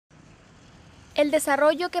El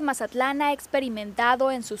desarrollo que Mazatlán ha experimentado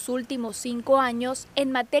en sus últimos 5 años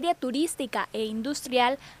en materia turística e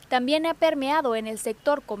industrial también ha permeado en el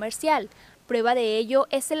sector comercial. Prueba de ello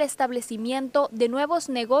es el establecimiento de nuevos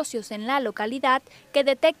negocios en la localidad que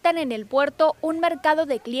detectan en el puerto un mercado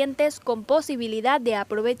de clientes con posibilidad de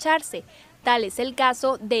aprovecharse. Tal es el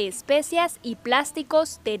caso de Especias y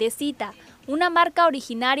Plásticos Teresita, una marca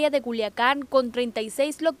originaria de Culiacán con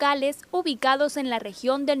 36 locales ubicados en la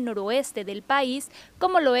región del noroeste del país,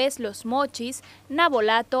 como lo es Los Mochis,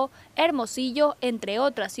 Navolato, Hermosillo, entre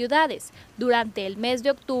otras ciudades. Durante el mes de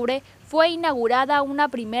octubre fue inaugurada una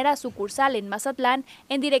primera sucursal en Mazatlán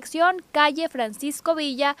en dirección calle Francisco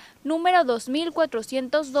Villa, número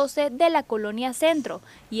 2412 de la Colonia Centro,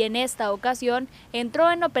 y en esta ocasión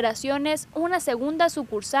entró en operaciones una segunda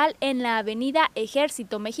sucursal en la Avenida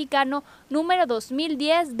Ejército Mexicano, número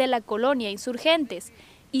 2010 de la Colonia Insurgentes.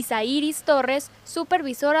 Isairis Torres,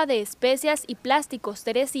 supervisora de Especias y Plásticos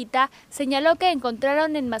Teresita, señaló que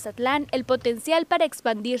encontraron en Mazatlán el potencial para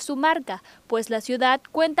expandir su marca, pues la ciudad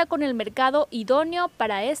cuenta con el mercado idóneo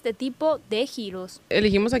para este tipo de giros.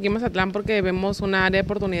 Elegimos aquí Mazatlán porque vemos una área de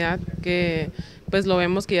oportunidad que pues lo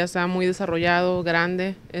vemos que ya está muy desarrollado,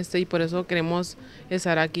 grande, y por eso queremos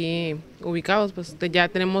estar aquí ubicados. Pues ya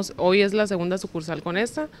tenemos, hoy es la segunda sucursal con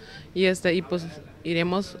esta y pues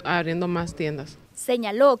iremos abriendo más tiendas.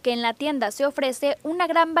 Señaló que en la tienda se ofrece una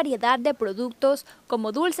gran variedad de productos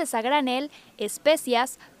como dulces a granel,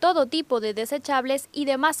 especias, todo tipo de desechables y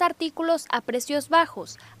demás artículos a precios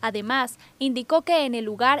bajos. Además, indicó que en el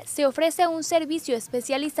lugar se ofrece un servicio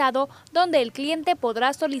especializado donde el cliente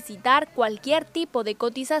podrá solicitar cualquier tipo de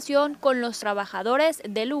cotización con los trabajadores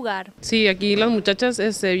del lugar. Sí, aquí las muchachas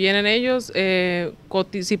vienen ellos,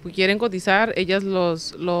 si quieren cotizar, ellas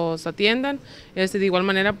los atiendan. De igual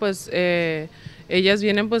manera, pues ellas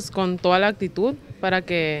vienen pues con toda la actitud para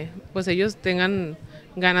que pues ellos tengan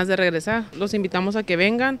ganas de regresar. Los invitamos a que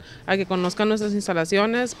vengan, a que conozcan nuestras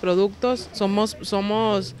instalaciones, productos. Somos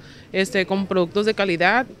con productos de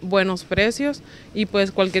calidad, buenos precios, y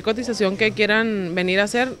pues cualquier cotización que quieran venir a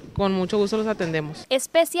hacer, con mucho gusto los atendemos.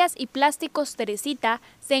 Especias y Plásticos Teresita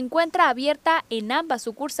se encuentra abierta en ambas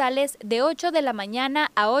sucursales de 8 de la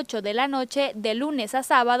mañana a 8 de la noche de lunes a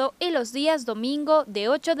sábado y los días domingo de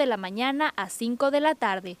 8 de la mañana a 5 de la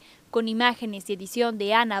tarde. Con imágenes y edición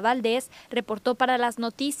de Ana Valdés, reportó para las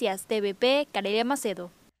noticias TVP Carelia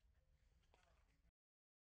Macedo.